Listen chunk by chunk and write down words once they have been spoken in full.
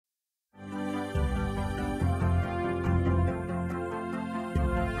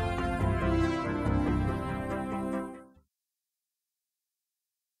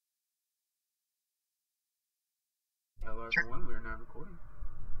realized when we were not recording.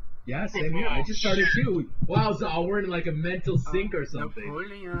 Yeah, same here. I just started too. Wow, so we're in like a mental sync or something.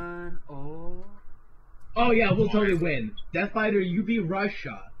 Napoleon, oh. Oh yeah, we'll totally win. Deathfighter, you be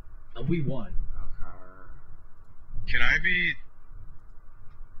Russia, and we won. Can I be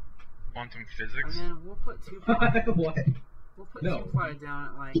quantum physics? And then we'll put 2 What? We'll put 2 ply down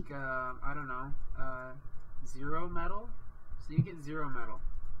at like I don't know, 0 metal. So you get 0 metal.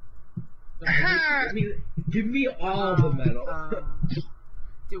 Give me all the metal.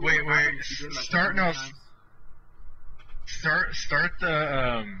 Dude, wait. Like Start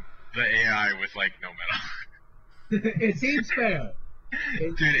the AI with like no metal. It seems fair.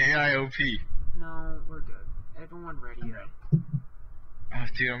 Dude, AI OP. No, we're good. Everyone ready up. Oh,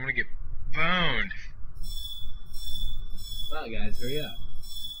 dude, I'm gonna get boned. Well, guys, hurry up.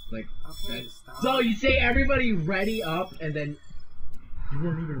 Like, okay, stop. So you say everybody ready up, and then you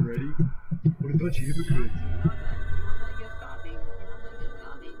weren't even ready? What a bunch of hypocrites.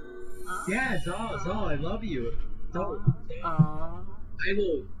 Yeah, it's all. I love you.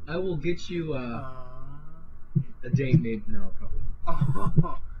 I will get you a date, maybe. No, probably.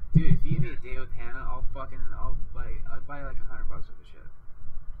 Oh, dude, if you give me a date with Hannah, I'll buy like $100 worth of shit.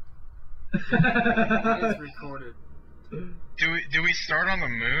 It's recorded. Do we start on the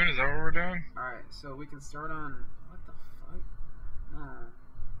moon? Is that what we're doing? Alright, so we can start on... What the fuck? No.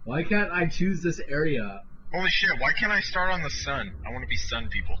 Why can't I choose this area? Holy shit, why can't I start on the sun? I want to be sun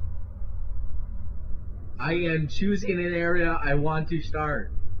people. I am choosing an area I want to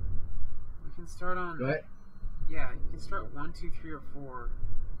start. We can start on... What? Yeah, you can start 1, 2, 3, or 4.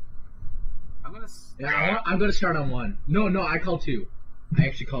 I'm gonna... Yeah, I'm gonna start on 1. No, I call 2. I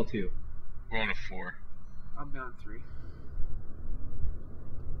actually call 2. We're on a 4. I'll be on 3.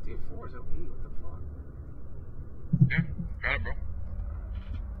 Dude, 4 is OP, what the fuck? Yeah, got it, bro.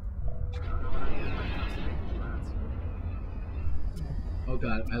 Oh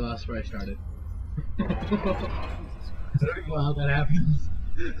god, I lost where I started. I don't know how that happens.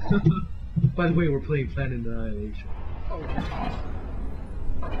 By the way, we're playing Planetary Annihilation.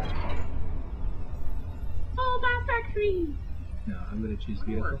 Oh, my factory! No, I'm gonna choose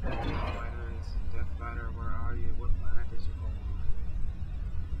beautiful. Deathfighter, where are you? What planet is your home?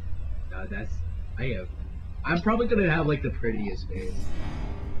 No, I'm probably gonna have like the prettiest face.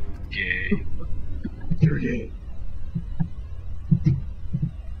 Gay. You're gay.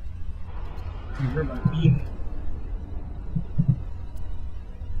 You hurt my feelings.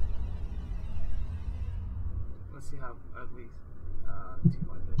 Let's see how ugly 2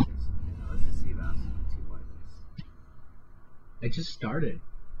 white bitches. Let's just see that. 2 white bitches. I just started.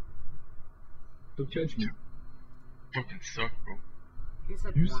 Don't judge me. Fucking suck, bro. He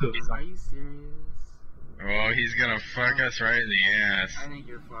said, You suck. Are you serious? Oh, he's gonna fuck us right in the ass. I think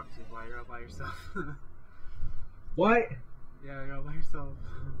you're fucked too, You're all by yourself. What? Yeah, you're all by yourself.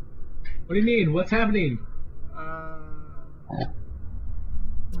 What do you mean? What's happening?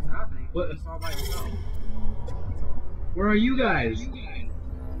 What's happening? What? You're just all by yourself. Where are you guys? On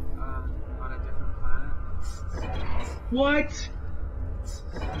a different planet. What?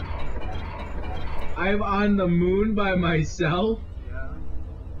 I'm on the moon by myself? Yeah.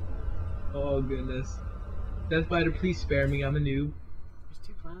 Oh goodness. Deathfighter, please spare me, I'm a noob. There's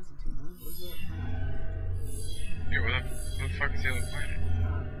 2 planets and 2 moons? Where's the other planet? Yeah, where the fuck is the other planet?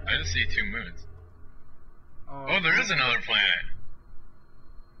 I just see 2 moons. Oh, there is another planet!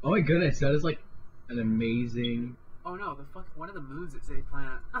 Oh my goodness, that is like an amazing... Oh no, one of the moons is a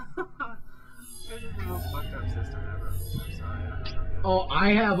planet. This is the most fucked up system ever. I'm sorry. Oh,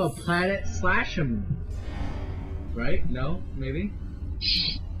 I have a planet slash a moon. Right? No? Maybe?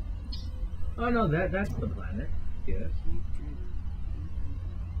 Oh no, that's the planet. Yeah.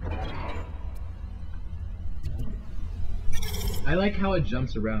 I like how it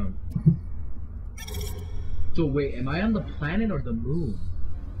jumps around. So wait, am I on the planet or the moon?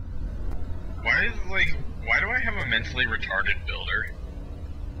 Why do I have a mentally retarded builder?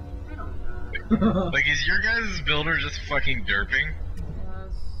 I don't know. Like, is your guys' builder just fucking derping?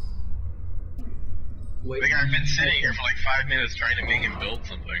 Yes. Wait, Like, I've been sitting here for like 5 minutes trying to make him build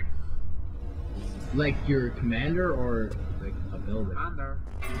something. like your commander or like a builder? Commander.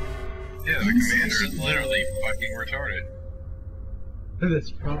 Yeah, the commander is literally fucking retarded.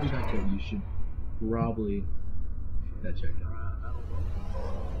 That's probably not good. You should probably that check out.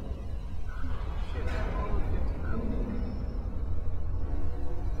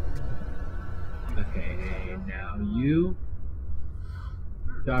 Okay, hey, now you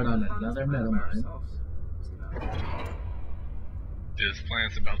start on another metal mine. This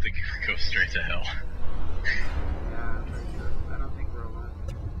planet's about to go straight to hell. Yeah, I'm pretty sure. I don't think we're alone.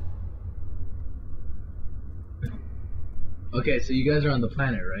 Okay, so you guys are on the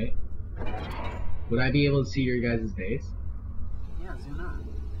planet, right? Would I be able to see your guys' base? Yeah, zoom out.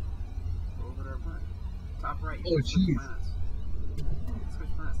 Go over to our planet. Top right. Oh, Switch jeez. planets. Switch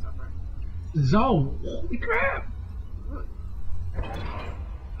planets, top right. Zo! Holy crap! Look.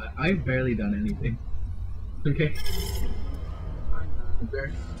 I've barely done anything. Okay. I know.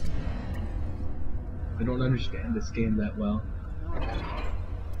 Okay. I don't understand this game that well. I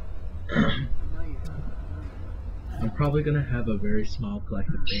know you have. I'm probably gonna have a very small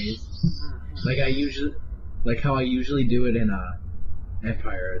collective base, like how I usually do it in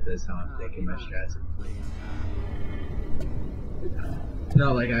Empire. That's how I'm thinking my strats.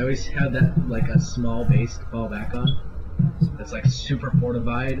 No, like I always have that like a small base to fall back on. That's like super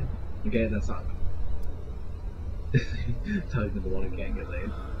fortified. Okay, that's not. Talking to the one who can't get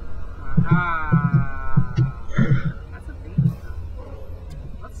laid. That's a thing.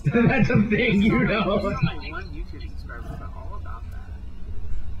 That's a thing, you know. There's only one YouTube subscriber that's all about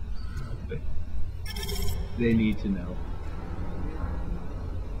that. They need to know.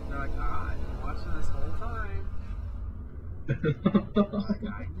 They're like, I've been watching this whole time. Like,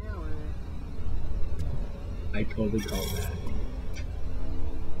 I knew it. I totally called that.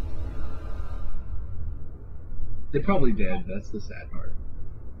 They probably did. That's the sad part.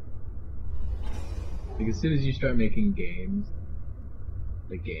 Like as soon as you start making games,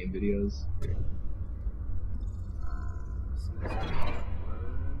 like game videos.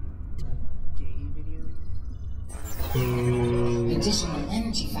 Game videos? Additional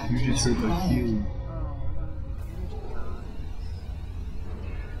energy You factors just heard my required. cue.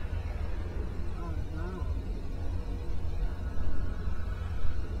 Oh, no.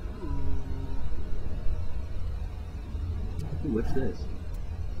 Ooh, what's this?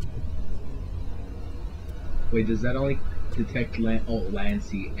 Wait, does that only detect land? Oh, land,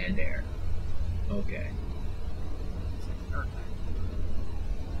 sea, and air. Okay.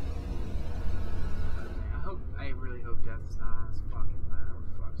 I really hope Death's not on this fucking planet. What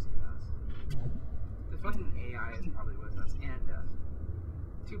the fuck he does? The fucking AI is probably with us, and Death.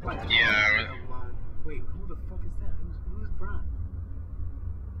 2.0 Yeah. alone. Wait, who the fuck is that? Who's Brown?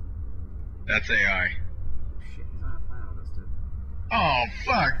 That's AI. Shit, he's on a planet with us, dude. Oh,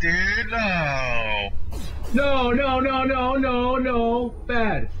 fuck, dude, no! No,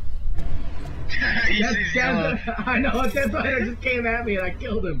 bad. He sees yellow. I know, that spider just came at me and I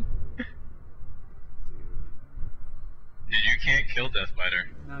killed him. Dude, you can't kill Death Spider.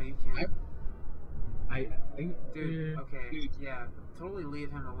 No, you can't. I think... Dude, okay, yeah, totally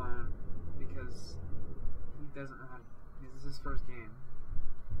leave him alone, because he doesn't know how to... This is his first game.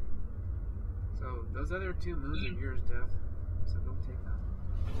 So, those other 2 moves are yours, Death. So don't take them.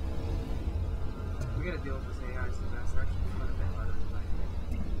 We gotta deal with this AI, so that's actually quite a bit harder than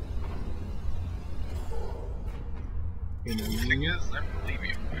You know, The thing is, I believe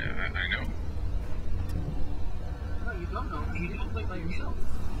you. I know. No, you don't know. You don't play by yourself.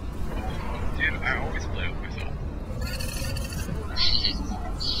 Dude, I always play with myself. No,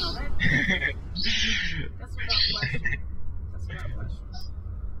 that's without question. That's without question.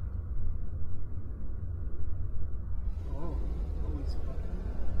 Oh, he's fucking...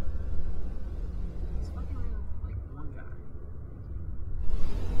 He's fucking like one guy.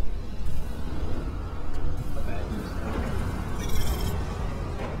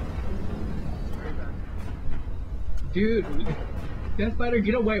 Very bad. dude, Death Spider,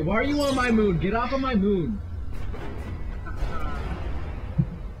 get away. Why are you on my moon? Get off of my moon.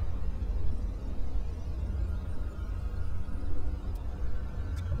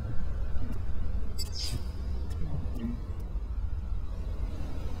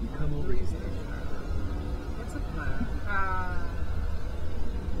 You come over here. What's up, man?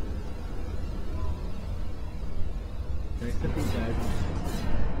 Can I set these guys?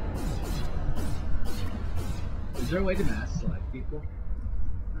 Is there a way to mass select people?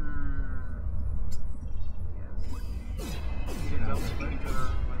 Yes. You can double click or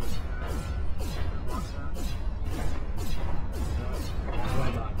like lock that. How do I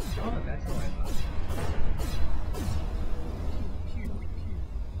bot? Oh, that's how I bot.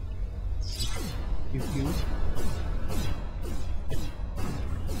 You cute?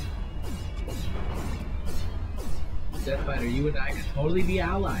 Death Fighter, you and I could totally be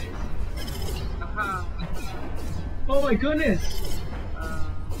allies. Oh my goodness!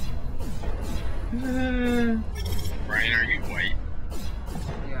 Brian, are you white?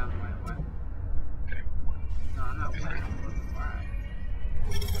 Yeah, I'm white. Okay. No, I'm not white. I'm fucking white.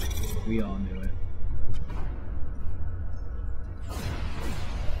 We all knew it.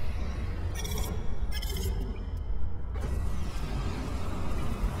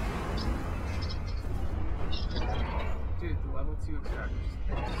 Dude,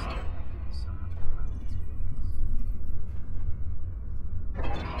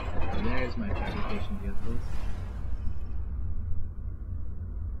 Oh, there's my fabrication vehicles.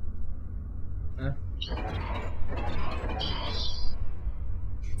 Huh?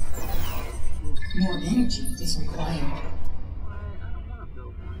 More energy is required. I don't want to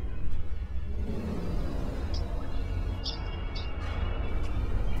build more energy.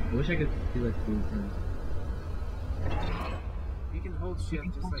 I wish I could do like blueprints. You can hold shift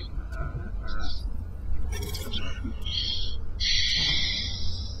just like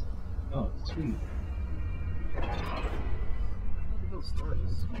Oh, sweet. I need to build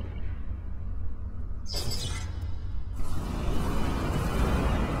storages.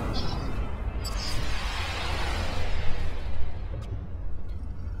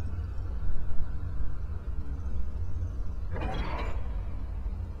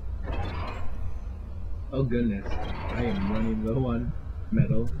 Oh goodness, I am running low on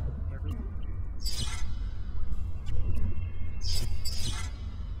metal.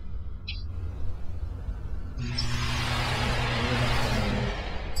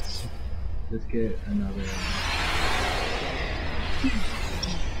 Let's get another.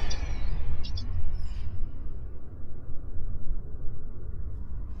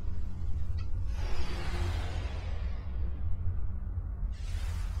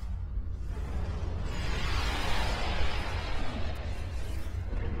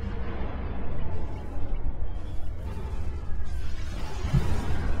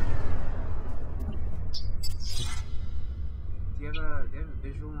 Do you have a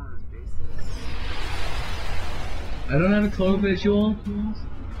visual on his bases? I don't have a clone visual.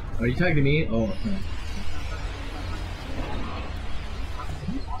 Are you talking to me? Oh, no.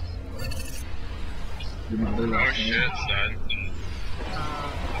 Your mother Oh left me. shit, son.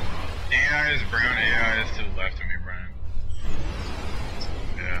 AI is brown, AI is to the left of me, Brian.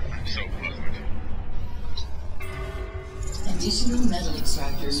 Yeah, I'm so buzzed. Additional metal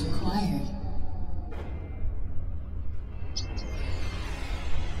extractors required.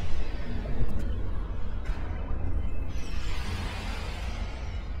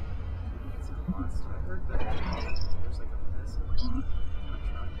 I heard that there's like a missile on a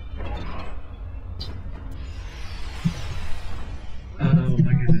truck. Oh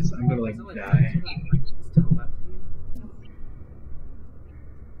my goodness, I'm gonna like Is it like die. it's to the left of you?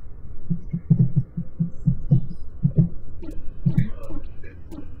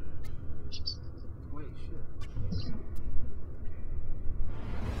 Wait, shit.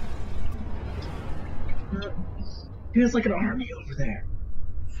 There's like an army over there.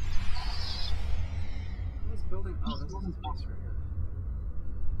 Who's building? Oh, this is his base right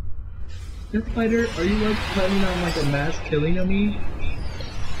here. Death Fighter, are you like planning on like a mass killing of me?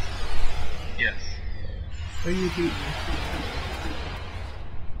 Yes. Are you It's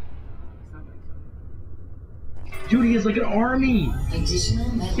not gonna kill you. Dude, he has like an army! Additional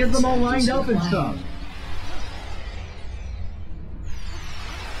metal He has them all lined extractors up and required. stuff.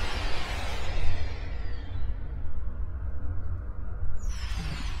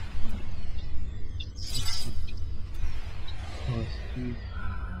 Oh, sweet.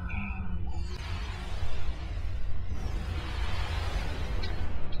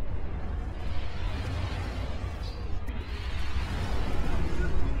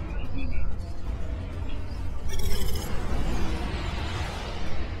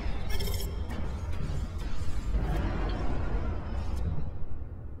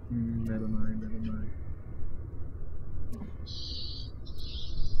 Never mind, never mind.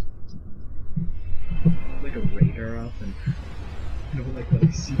 Like a radar up and you know, like what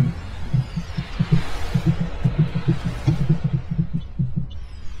I see.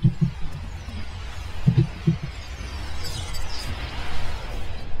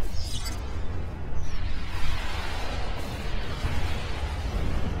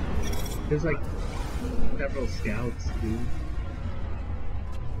 There's like several scouts, dude.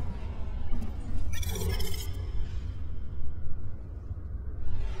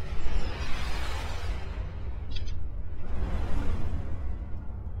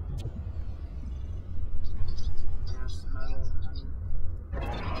 Mass metal.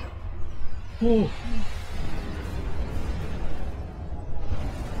 Oh!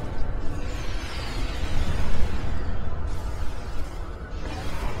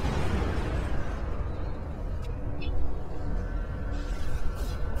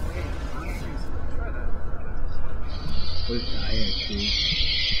 Hey, honestly, try that. What die actually?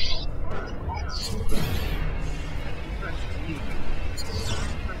 Press E.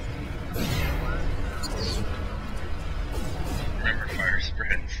 Remember fire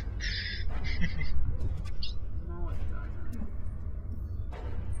spreads.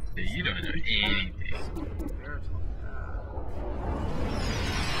 Yeah, you don't know anything.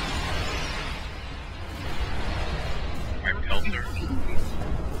 My pelter.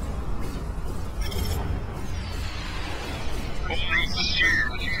 Holy shit!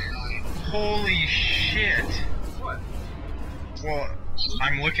 Holy shit! What? Well,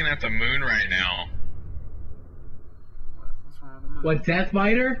 I'm looking at the moon right now. What's wrong with the moon? What, Death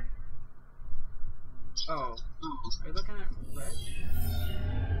Biter? Oh. Are you looking at red?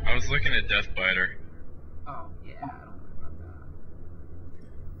 I was looking at Death Biter. Oh, yeah, I don't know about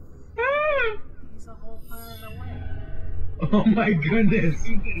that. He's a whole planet away. Oh my goodness.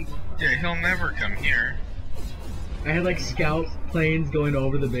 Yeah, he'll never come here. I had like scout planes going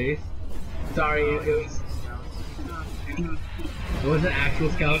over the base. Sorry, it wasn't actual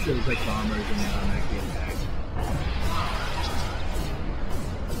scouts, it was like bombers and actually attacked.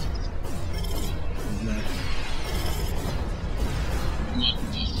 Isn't that...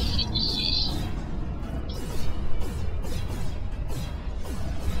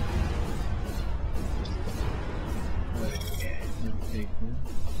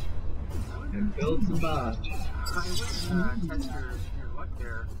 And build some bots. I wouldn't test your luck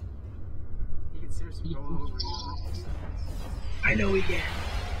there. You can seriously roll over you. I know he can.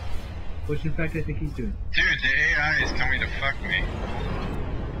 Which in fact I think he's doing. Dude, the AI is coming to fuck me.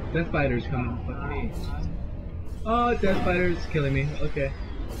 Death Biter's coming to fuck me. Oh, Death Biter's killing me. Okay.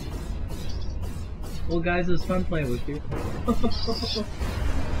 Well guys, it was fun playing with you.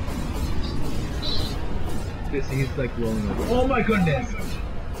 He's like rolling over. Oh my goodness!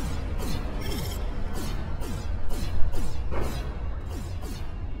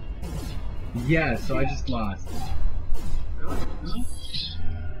 Yeah, so I just lost. Really?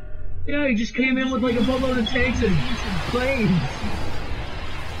 Yeah, he just came in with like a boatload of tanks and planes.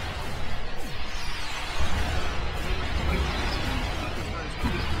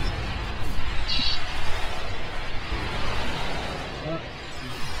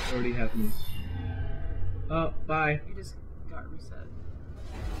 It's already happening. Oh, bye. You just got reset.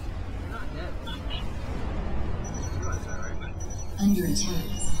 You're not dead. You realize that, right? Under attack.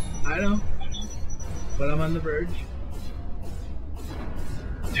 I know. But I'm on the verge.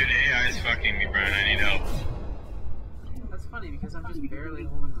 Dude, AI is fucking me, Brian. I need help. That's funny because I'm just barely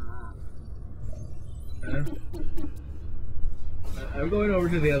holding them off. I'm going over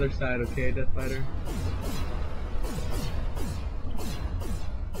to the other side, okay, Death Biter?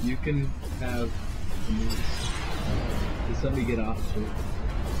 You can have the moves. Just let me get off of it.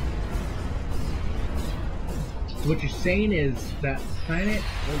 So what you're saying is that planet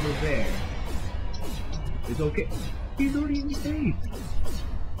over there is okay. He's already in space.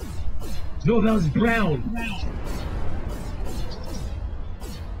 No, that was brown.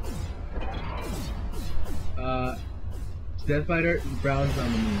 Death Biter, brown's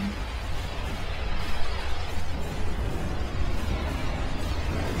on the moon.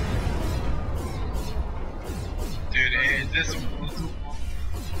 Dude, this...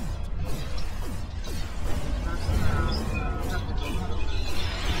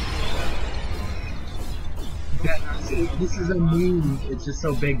 This is a moon. It's just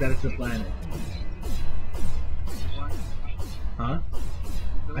so big that it's a planet. Huh?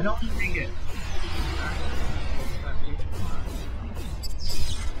 I don't think it.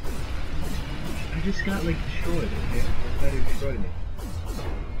 I just got like destroyed. Okay, I thought it destroyed me.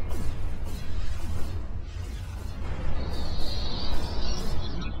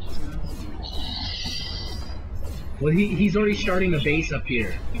 Well, he's already starting a base up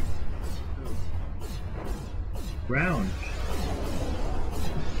here. Brown.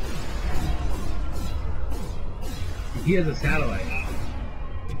 He has a satellite.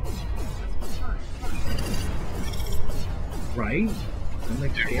 Right? I'm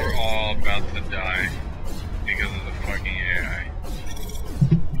like, dude, we're all about to die because of the fucking AI.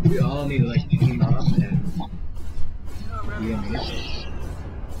 We all need to like team up and be amazing.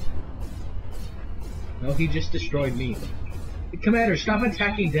 No, he just destroyed me. Commander, stop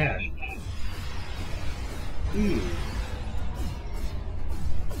attacking Dad. Ew.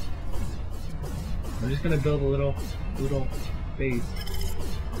 I'm just gonna build a little base.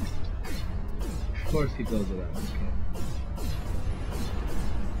 Of course he builds it out. Okay.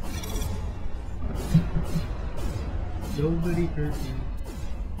 Nobody hurt me.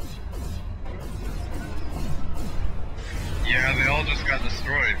 Yeah, they all just got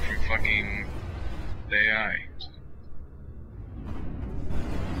destroyed from fucking the AI.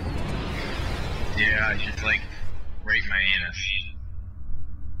 Yeah, just like rape my anus.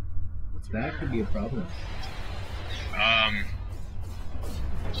 That could be a problem. I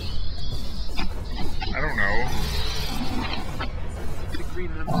don't know.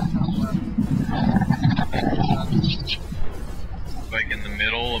 green number top left. Like in the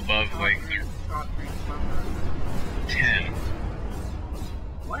middle, above like Top green bumper. 10.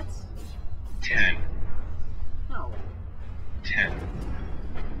 What? 10. No. 10.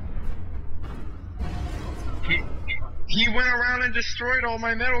 He went around and destroyed all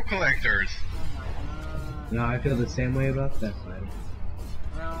my metal collectors. Oh my god. No, I feel the same way about that fighter.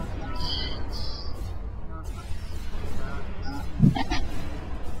 Well, no, it's not.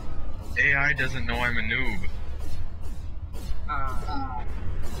 AI doesn't know I'm a noob.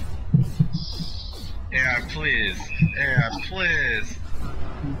 AI, please. AI, please.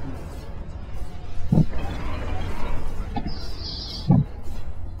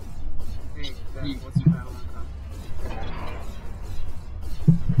 Hey, Ben, what's your metal income?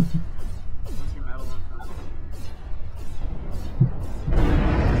 What's your metal income?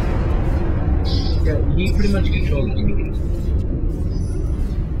 Yeah, he pretty much controls me.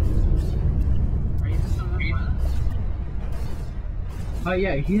 Are you just on that planet?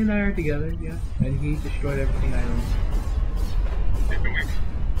 Yeah, he and I are together, yeah. And he destroyed everything I own. Take a week.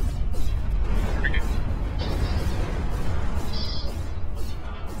 Pretty good.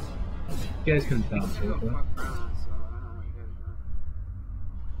 You guys couldn't tell. I go fuck Brown, so I don't know what you guys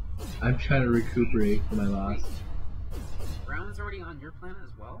are. I'm trying to recuperate for my loss. Brown's already on your planet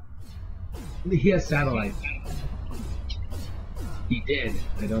as well? He has satellites. He did.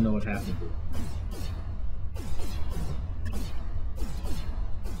 I don't know what happened to him.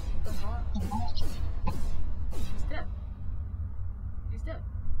 What the hell? He's dead. He's dead.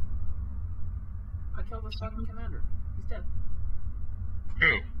 I killed this fucking commander. He's dead.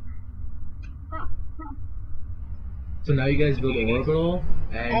 Who? Brown. So now you guys build an orbital,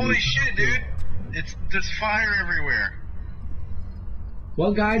 and Holy shit, dude! There's fire everywhere.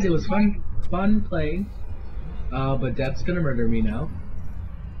 well, guys, it was fun playing. But Death's gonna murder me now.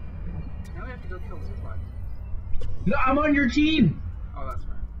 Now we have to go kill Supply. No, I'm on your team. Oh, that's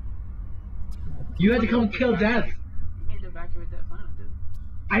right. You had to come kill Death. You need to evacuate that planet, dude.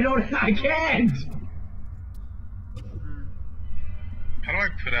 I can't. How do I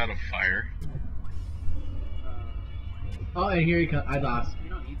put out a fire? Oh, and here he comes. I lost. You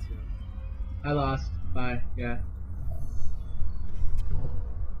don't need to. I lost. Bye. Yeah.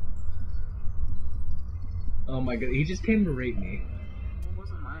 Oh my god, he just came to rape me. It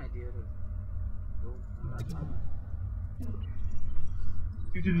wasn't my idea to go on that planet.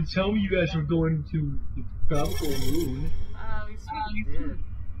 You didn't tell me you guys were going to the tropical moon. We sort of did.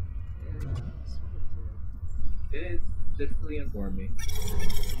 Yeah, sort of did. It definitely informed me.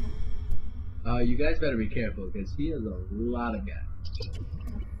 You guys better be careful because he has a lot of gas.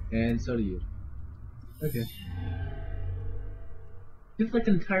 And so do you. Okay. It's like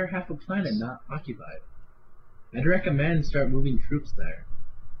an entire half a planet not occupied. I'd recommend start moving troops there.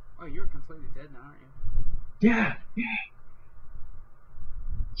 Oh, you're completely dead now, aren't you? Yeah!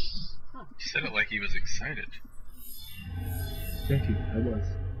 Huh. He said it like he was excited. Thank you, I was.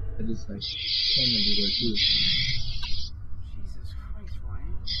 I just like came everywhere too. Jesus Christ,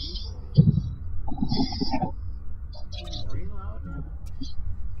 Ryan. Are you loud?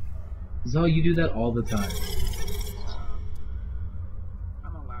 Zal, you do that all the time.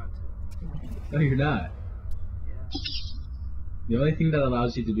 I'm allowed to. No, you're not. Yeah. The only thing that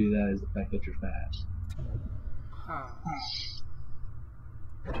allows you to do that is the fact that you're fat. Huh.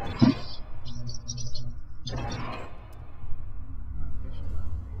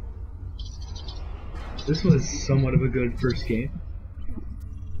 This was somewhat of a good first game.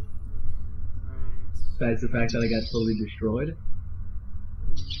 Besides the fact that I got totally destroyed.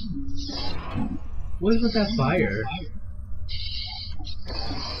 What is with that fire?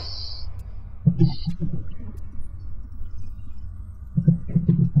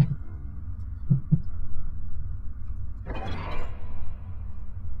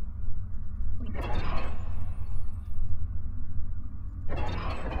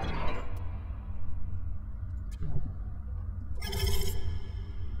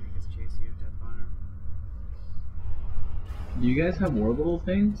 Do you guys have orbital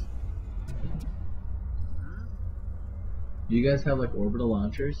things? Do you guys have like orbital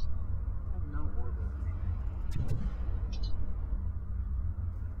launchers? I have no orbital anything.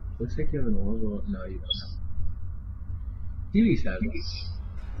 Looks like you have an orbital. No, you don't have. TV's has it.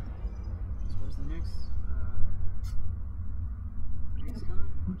 So where's the next? Next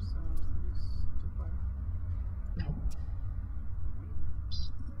coming? Where's the next Jetfire?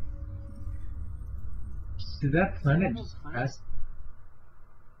 Did that planet just pass?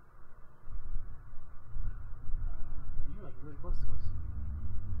 You're like really close to us.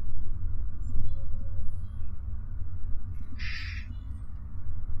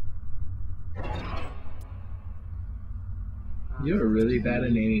 You're really bad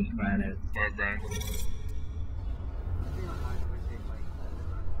at naming planets. Alright, Brian.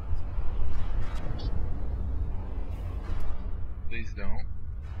 Please don't.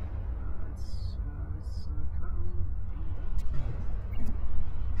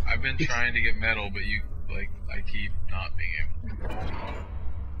 I've been trying to get metal, but you, like, I keep not being able to.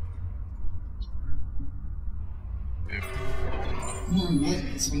 Dude. More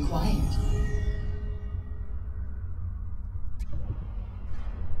metal is required.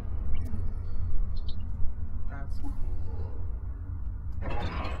 That's cool.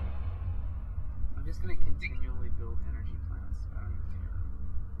 I'm just gonna continually build energy plants. I don't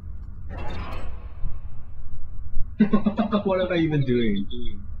even care. What am I even doing?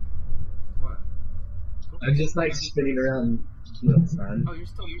 What? I'm just like spinning around the sun. Oh, you're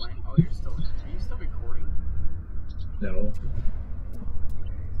still playing? Oh, you're still. Are you still recording? No.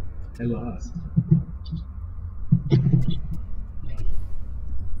 I lost.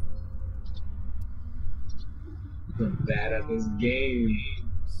 I'm bad at this game.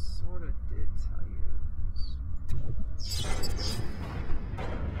 Sorta did tell you.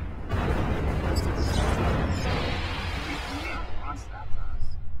 Lost that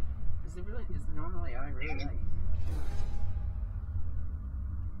fast. Is it really? Is normal AI really that easy?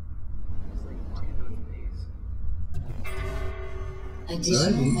 Just like walk into its base.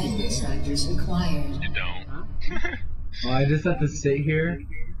 Additional metal extractors required. You don't. Huh? Oh, I just have to sit here?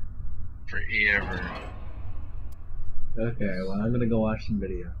 Forever. Okay, well, I'm gonna go watch some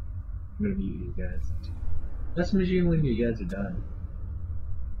video. I'm gonna mute you guys. Let's machine when you guys are done.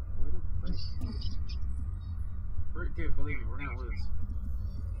 Dude, believe me, we're gonna lose.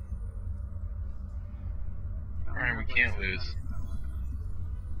 Brian, we can't lose.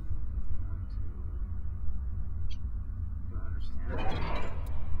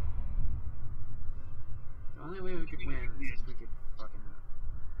 The only way we could win is if we could fucking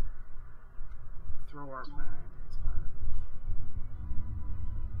throw our planet into his planet.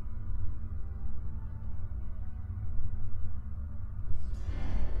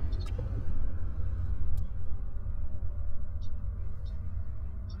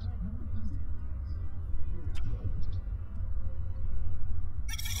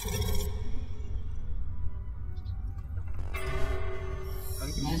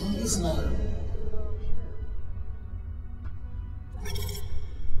 Metal is low.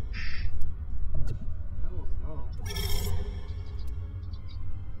 That was low.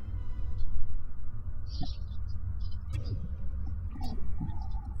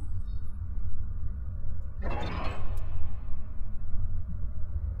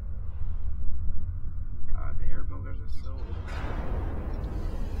 God, the air builders are so old.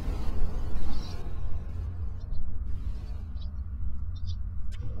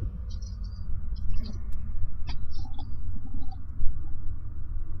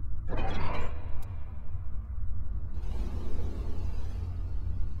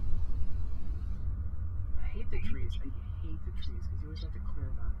 I hate the trees. I hate the trees because you always have to clear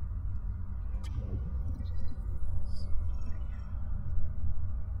them. So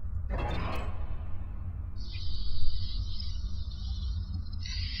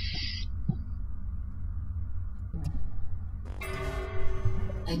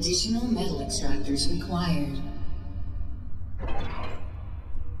Additional metal extractors required.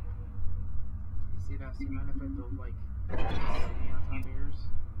 see that? See, mind if I build like a city on top of yours?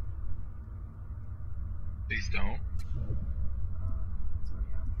 Please don't. That's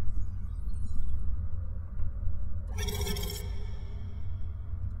already happening.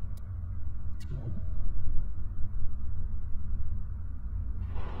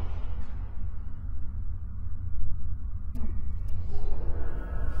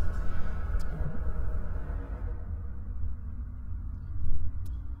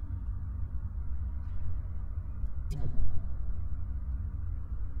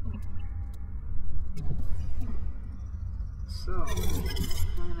 So,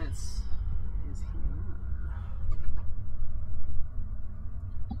 planets is he on?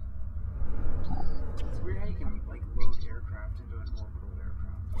 It's weird how you can like load aircraft into an orbital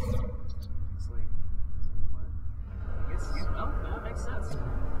aircraft. It's like what? I guess well, that makes sense.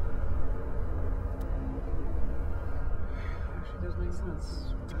 Actually, does make sense.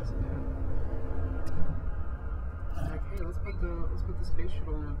 That's it. Like, hey, let's put the space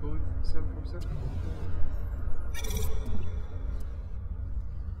shuttle on a Boeing 747.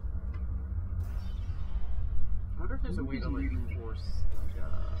 I wonder if there's a way to like force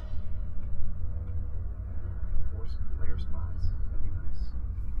player spawns. That'd be nice.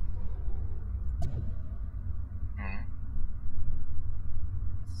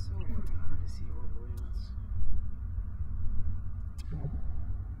 It's so hard to see orbital units.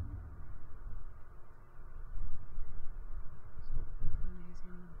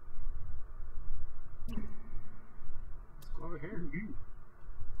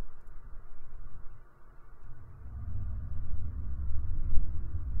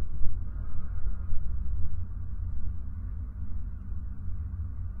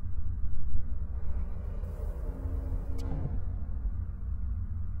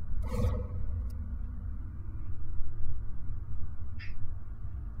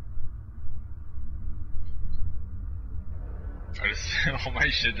 I just, all my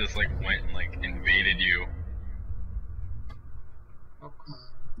shit just like went and like invaded you. Okay.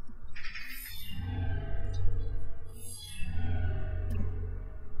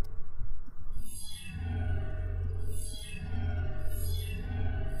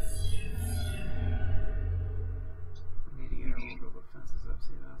 I need to get our orbital defenses up,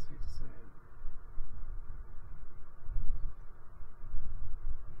 see that? I hate to say it.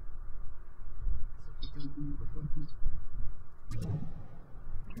 So if we don't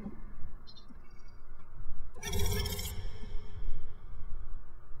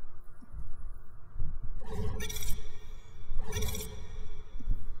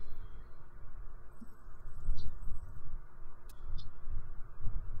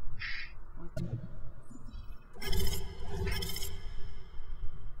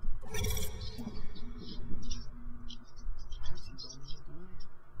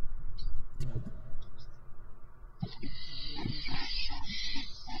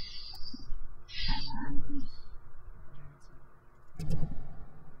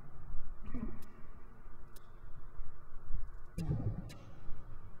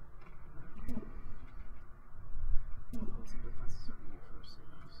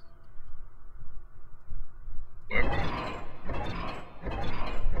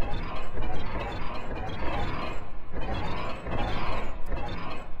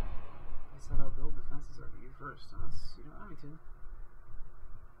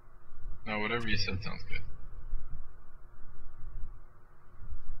No, whatever you said sounds good.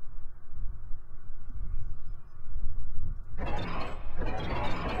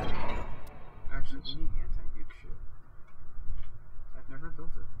 Actually, we need anti-nuke shit. I've never built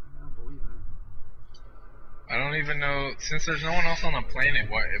it. I don't believe it. I don't even know, since there's no one else on the planet,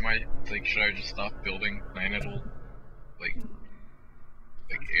 why am I, like, should I just stop building planetable, like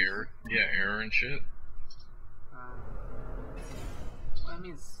air? Yeah, air and shit. Well, I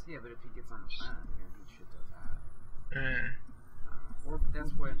mean, yeah, but if he gets on the planet, you're gonna need shit to that. Or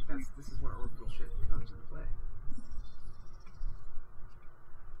this is where orbital shit comes into play.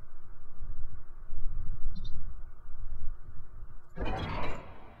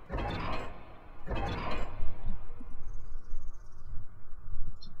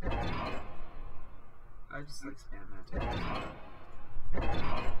 I just like spam magic.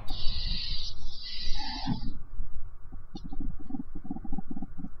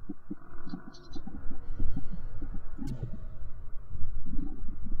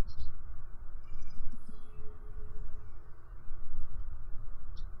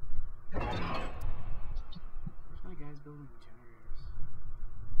 Where's my guys building generators?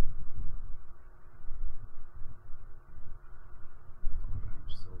 I'm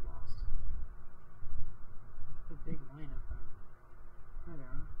so lost. The big lineup. There they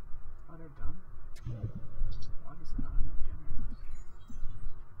are. Oh, they're done? Obviously not enough generators.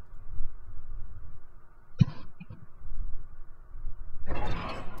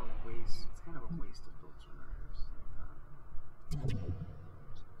 It's kind of a waste to build generators.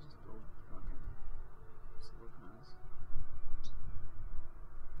 Just build fucking silicons.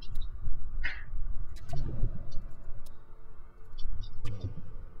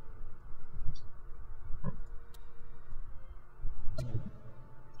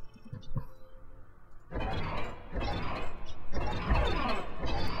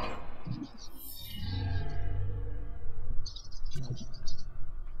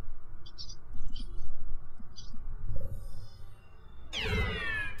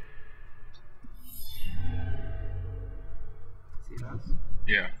 See that?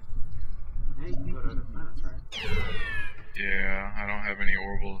 Yeah. Hey, you can go to other planets, right? Yeah, I don't have any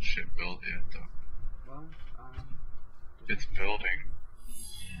orbital shit built yet, though. Well, It's building.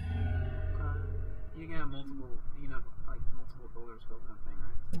 you can have multiple, multiple builders build that thing,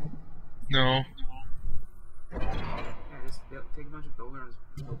 right? No. Yeah, just take a bunch of builders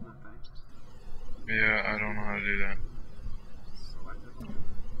and build that thing. Yeah, I don't know how to do that. Select it.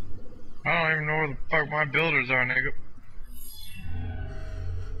 I don't even know where the fuck my builders are, nigga.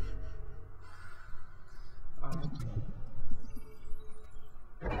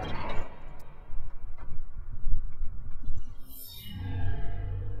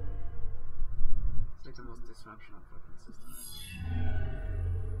 It's like the most dysfunctional fucking system.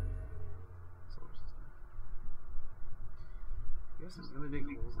 Solar system. We have some really big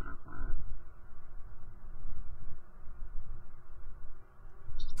holes on our planet.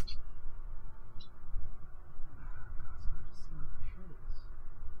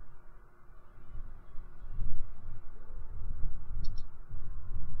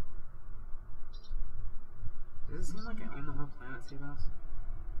 Does it seem like I own the whole planet, Seabass?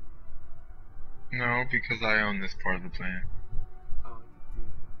 No, because I own this part of the planet. Oh, you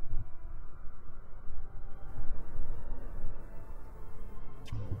do.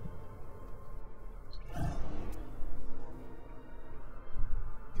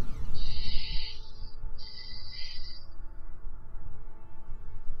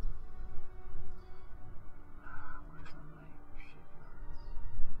 Where's all my shipyards?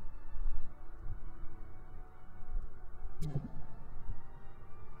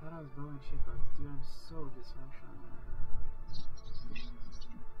 I thought I was building shipyards. Dude, I'm so dysfunctional now.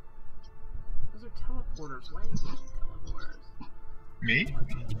 Those are teleporters. Why are you using teleporters? Me? What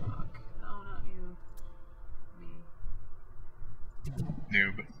the fuck? No, not you. Me.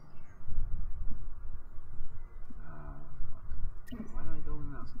 Noob. Fuck. Why do I build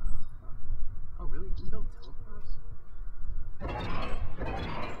them else now? Fuck. Oh, really? You build teleporters?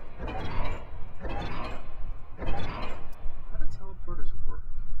 How do teleporters work?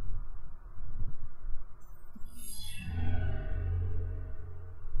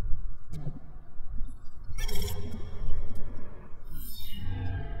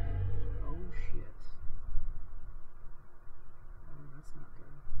 Oh shit. Oh, that's not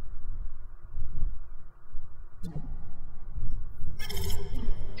good.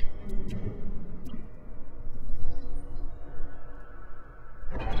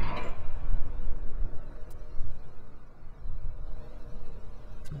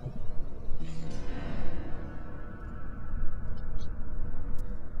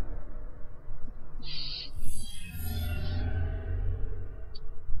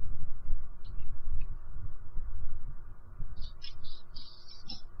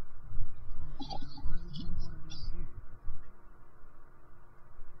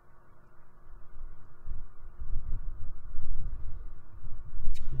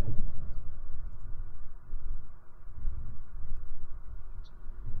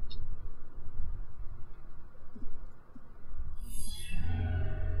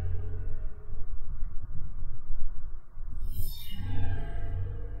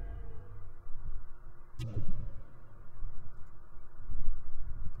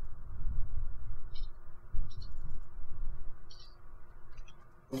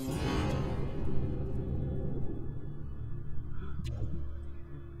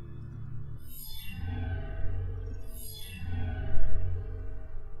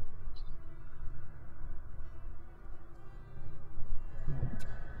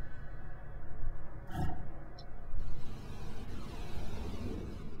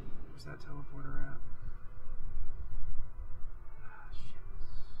 Where's that teleporter at? Ah, shit.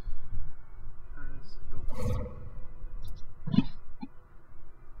 There it is. Go.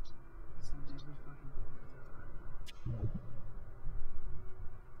 Send every fucking bullet through right now.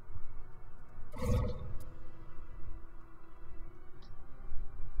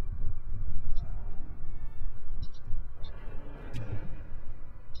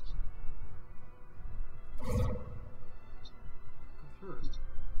 Go through it.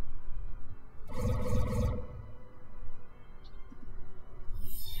 Can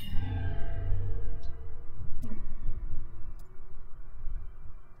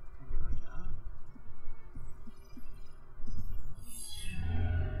I get like that?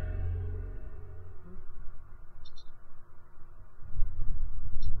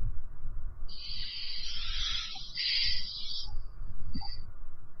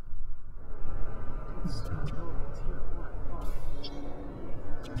 Stop building. It's here. What? Fuck.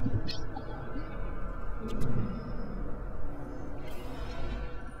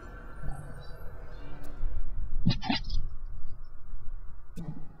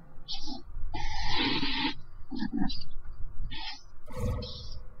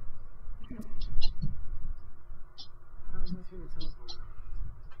 How do I go through the teleporter?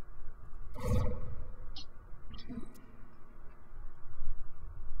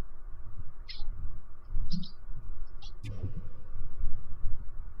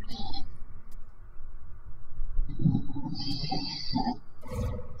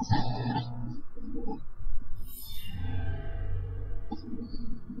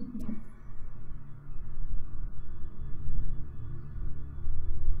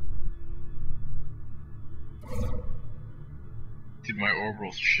 Dude, my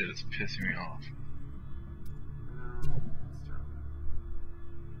orbital shit is pissing me off. Let's start with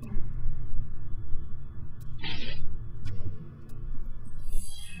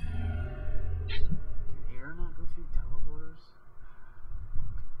Can air not go through teleporters?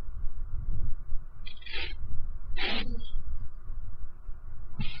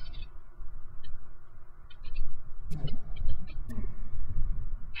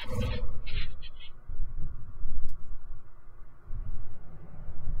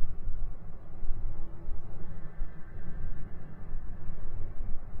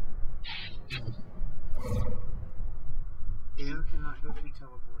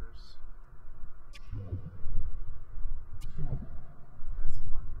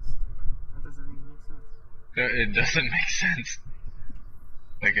 It doesn't make sense.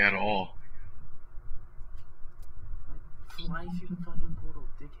 Like, at all. Like, fly through the fucking portal,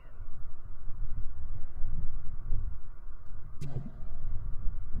 dickhead.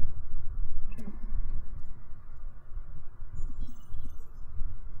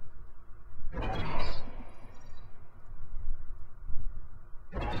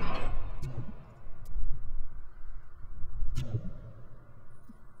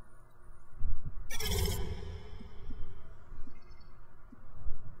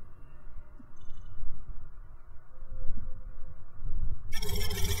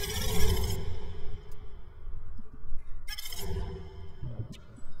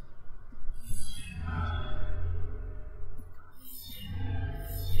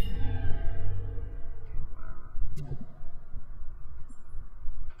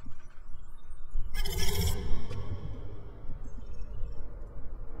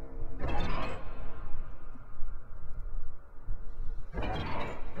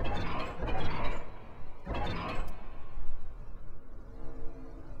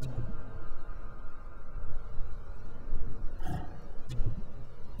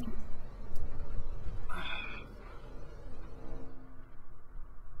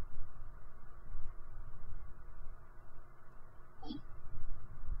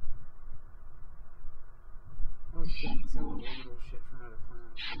 Oh shit, it's all orbital shit from another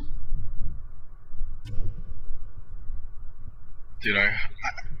planet. Dude,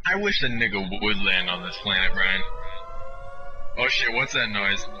 I wish a nigga would land on this planet, Brian. Oh shit, what's that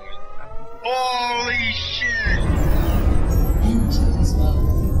noise? Holy shit! Energy is low.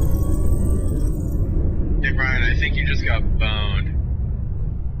 Hey Brian, I think you just got boned.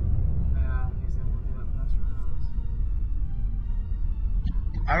 Yeah, he's able to do that best rounds.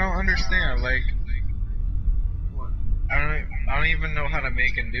 I don't understand, like, What? I don't even know how to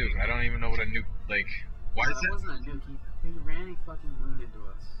make a nuke. I don't even know what a nuke, like, why is That it? wasn't a nuke, he ran a fucking moon into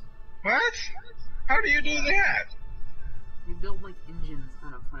us. What? How do you do that? You build like engines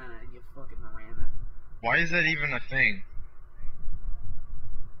on a planet and you fucking ram it. Why is that even a thing?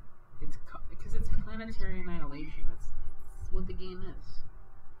 It's because it's Planetary Annihilation. It's what the game is.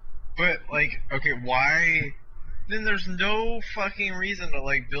 But, like, okay, why? Then there's no fucking reason to,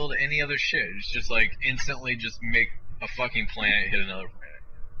 like, build any other shit. It's just, like, instantly just make a fucking planet hit another planet.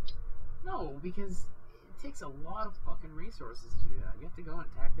 No, because it takes a lot of fucking resources to do that. You have to go and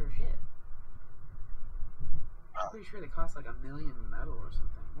attack their shit. I'm pretty sure they cost like 1 million metal or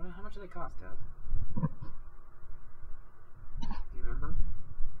something. How much do they cost, Dev? Do you remember?